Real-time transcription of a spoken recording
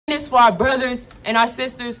this for our brothers and our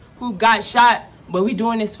sisters who got shot, but we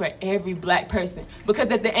doing this for every black person.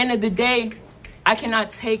 Because at the end of the day, I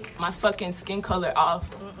cannot take my fucking skin color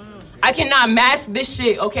off. I cannot mask this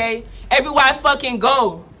shit, okay? Everywhere I fucking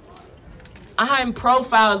go, I'm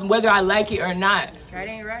profiled whether I like it or not. That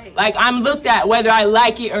ain't right. Like, I'm looked at whether I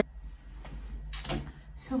like it or not.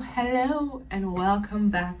 So hello and welcome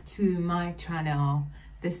back to my channel.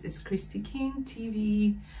 This is Christy King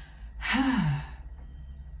TV.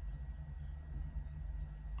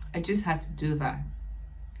 I just had to do that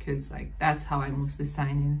because like that's how I mostly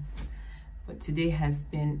sign in. But today has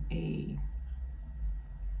been a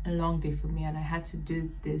long day for me and I had to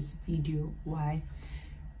do this video. Why?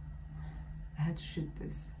 I had to shoot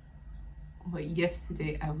this. But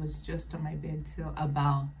yesterday I was just on my bed till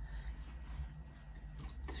about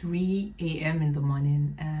 3 a.m. in the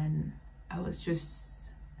morning and I was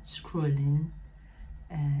just scrolling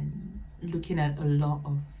and looking at a lot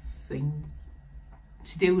of things.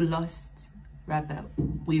 Today we've lost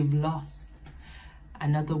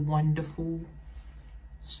another wonderful,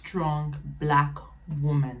 strong black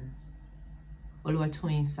woman,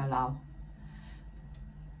 Oluwatoyin Salau.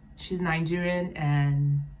 She's Nigerian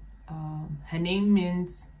and her name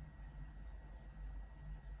means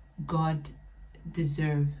God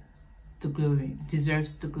deserves the glory.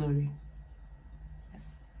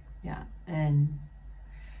 Yeah, and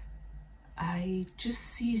I just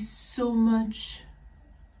see so much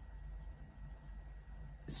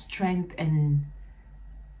strength and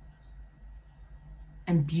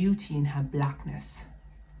beauty in her blackness.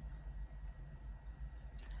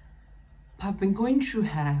 I've been going through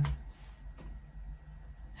her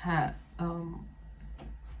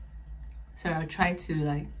so I'll try to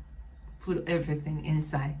like put everything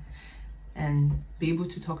inside and be able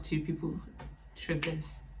to talk to you people through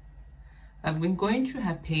this. I've been going through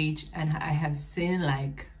her page and I have seen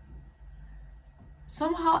like,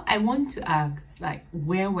 somehow I want to ask like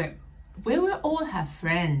where were all her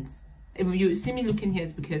friends? If you see me looking here,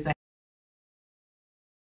 it's because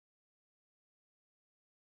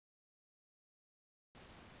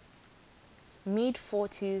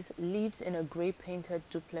mid-40s, lives in a grey-painted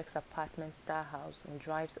duplex apartment style house and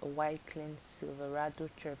drives a white clean Silverado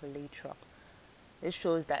Chevrolet truck. This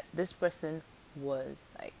shows that this person was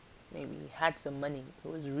like, maybe had some money, he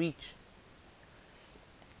was rich.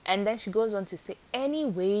 And then she goes on to say,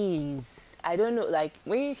 anyways, I don't know, like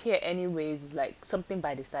when you hear anyways, it's like something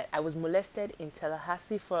by the side. I was molested in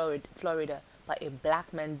Tallahassee, Florida by a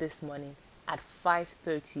black man this morning at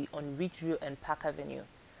 5:30 on Ridgeview and Park Avenue.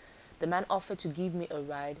 The man offered to give me a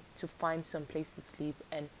ride to find some place to sleep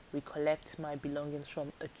and recollect my belongings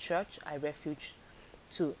from a church I refuged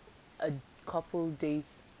to a couple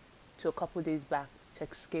days back to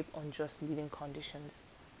escape unjust living conditions.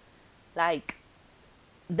 Like,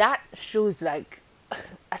 that shows like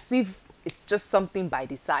as if it's just something by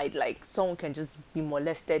the side, like someone can just be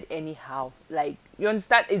molested anyhow. Like, you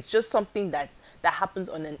understand? It's just something that happens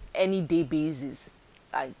on an any day basis.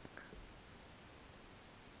 Like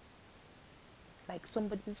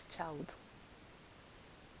somebody's child.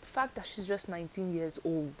 The fact that she's just 19 years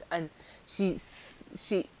old and she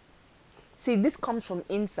see, this comes from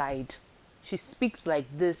inside. She speaks like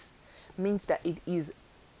this means that it is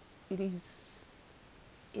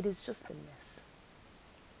just a mess.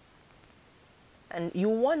 And you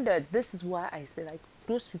wonder, this is why I say like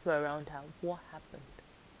those people around her, what happened?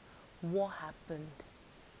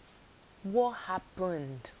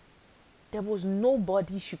 There was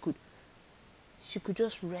nobody she could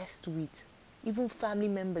just rest with, even family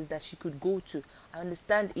members that she could go to. I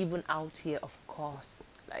understand even out here, of course,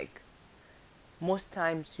 like most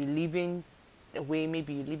times you're living away,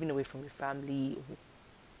 maybe you're living away from your family,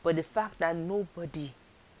 but the fact that nobody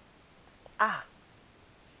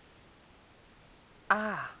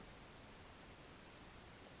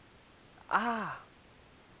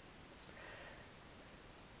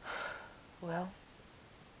well,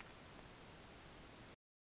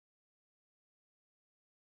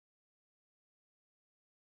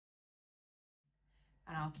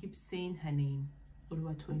 and I'll keep saying her name,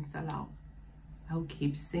 Oluwatoyin Salau. I will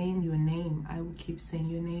keep saying your name.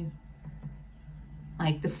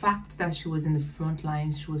 Like the fact that she was in the front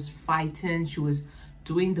lines, she was fighting, she was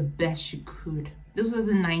doing the best she could. This was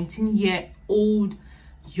a 19-year-old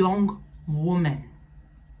young woman.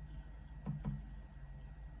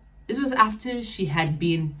 This was after she had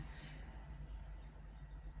been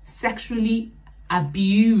sexually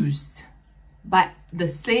abused by the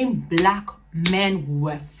same black men we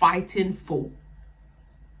were fighting for.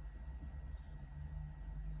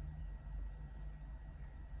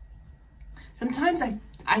 Sometimes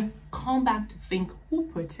I come back to think, who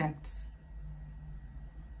protects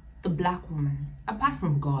the black woman apart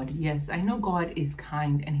from God? Yes, I know God is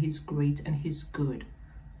kind and he's great and he's good,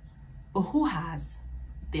 but who has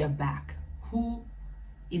their back? Who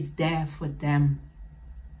is there for them?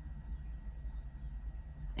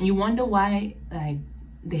 And you wonder why, like,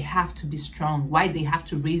 they have to be strong, why they have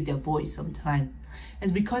to raise their voice sometimes.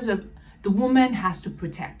 It's because of the woman has to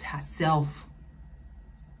protect herself.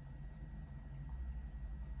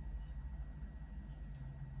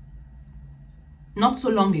 Not so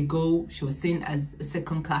long ago, she was seen as a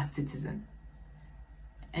second-class citizen.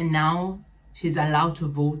 And now she's allowed to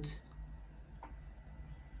vote,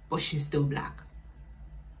 but she's still black.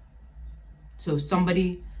 So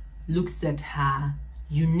somebody looks at her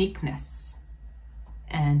uniqueness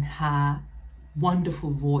and her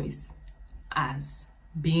wonderful voice as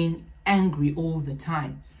being angry all the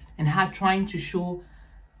time, and her trying to show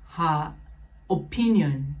her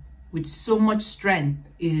opinion with so much strength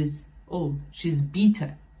is, oh, she's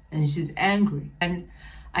bitter and she's angry. And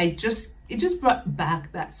it just brought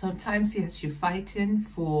back that sometimes, yes, you're fighting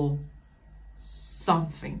for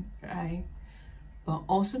something, right? But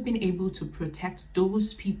also being able to protect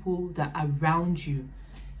those people that are around you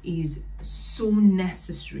is so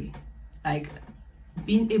necessary. Like,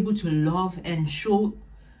 being able to love and show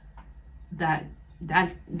that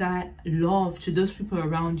love to those people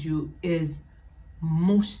around you is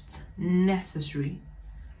most necessary.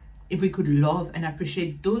 If we could love and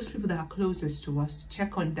appreciate those people that are closest to us,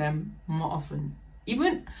 check on them more often.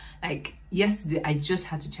 Even like yesterday, I just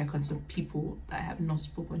had to check on some people that I have not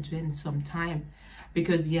spoken to in some time,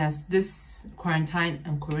 because yes, this quarantine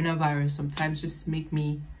and coronavirus sometimes just make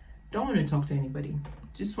me don't want to talk to anybody.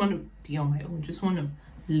 Just want to be on my own. Just want to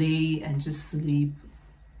lay and just sleep.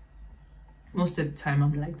 Most of the time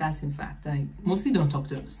I'm like that. In fact, I mostly don't talk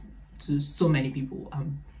to so many people.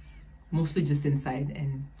 I'm mostly just inside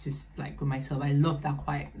and just like with myself. I love that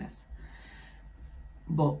quietness.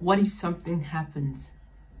 But what if something happens?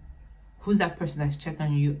 Who's that person that's checking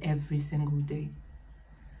on you every single day?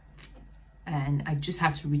 And I just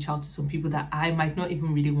had to reach out to some people that I might not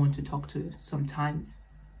even really want to talk to sometimes,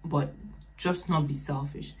 but just not be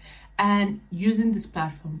selfish. And using this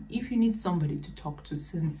platform, if you need somebody to talk to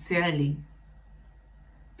sincerely,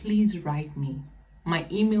 please write me. My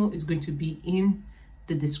email is going to be in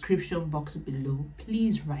the description box below.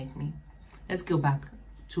 Please write me. Let's go back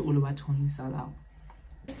to Oluwatoyin Salau.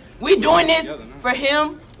 We doing this for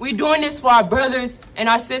him. We doing this for our brothers and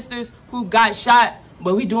our sisters who got shot,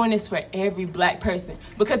 but we doing this for every black person.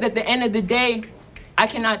 Because at the end of the day, I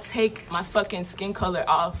cannot take my fucking skin color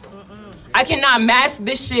off. I cannot mask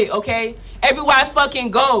this shit, okay? Everywhere I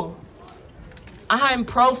fucking go, I'm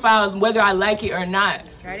profiled whether I like it or not.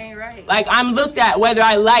 That ain't right. Like, I'm looked at whether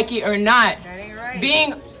I like it or not. That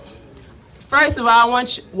ain't right. First of all, I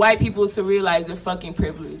want white people to realize their fucking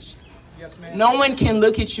privilege. Yes, ma'am. No one can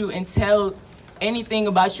look at you and tell anything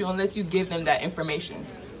about you unless you give them that information.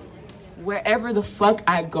 Wherever the fuck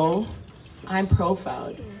I go, I'm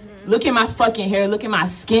profiled. Look at my fucking hair. Look at my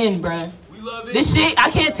skin, bruh. This shit, I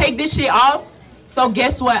can't take this shit off. So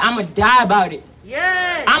guess what? I'ma die about it.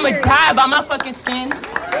 Yes. I'ma die about my fucking skin.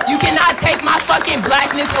 You cannot take my fucking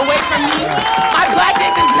blackness away from me. My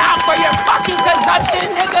blackness is not for your fucking consumption,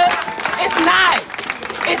 nigga. It's not.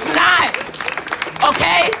 It's not.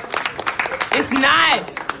 Okay? It's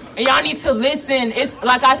not. And y'all need to listen. It's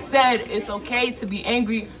like I said, it's okay to be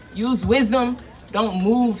angry. Use wisdom. Don't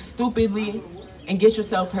move stupidly and get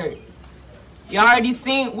yourself hurt. You already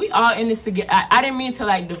seen, we all in this together. I didn't mean to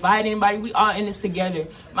like divide anybody. We all in this together.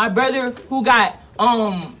 My brother who got,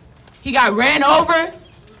 he got ran over.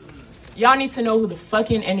 Y'all need to know who the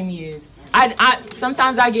fucking enemy is.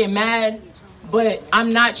 Sometimes I get mad, but I'm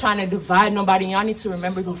not trying to divide nobody. Y'all need to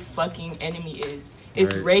remember who fucking enemy is.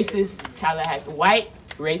 It's racist Tallahassee. White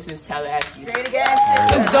racist Tallahassee. Say it again,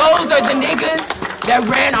 because those are the niggas that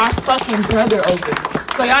ran our fucking brother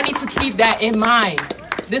over. So y'all need to keep that in mind.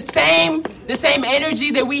 The same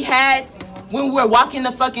energy that we had when we were walking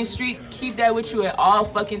the fucking streets, keep that with you at all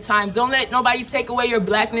fucking times. Don't let nobody take away your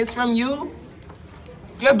blackness from you.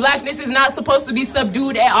 Your blackness is not supposed to be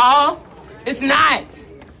subdued at all. It's not.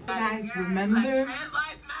 Guys, remember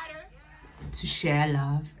to share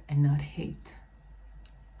love and not hate.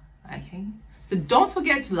 Okay? So don't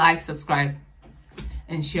forget to like, subscribe,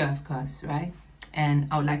 and share, of course, right? And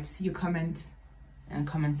I would like to see your comment in the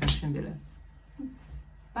comment section below.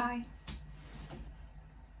 Bye.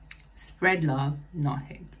 Spread love, not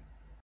hate.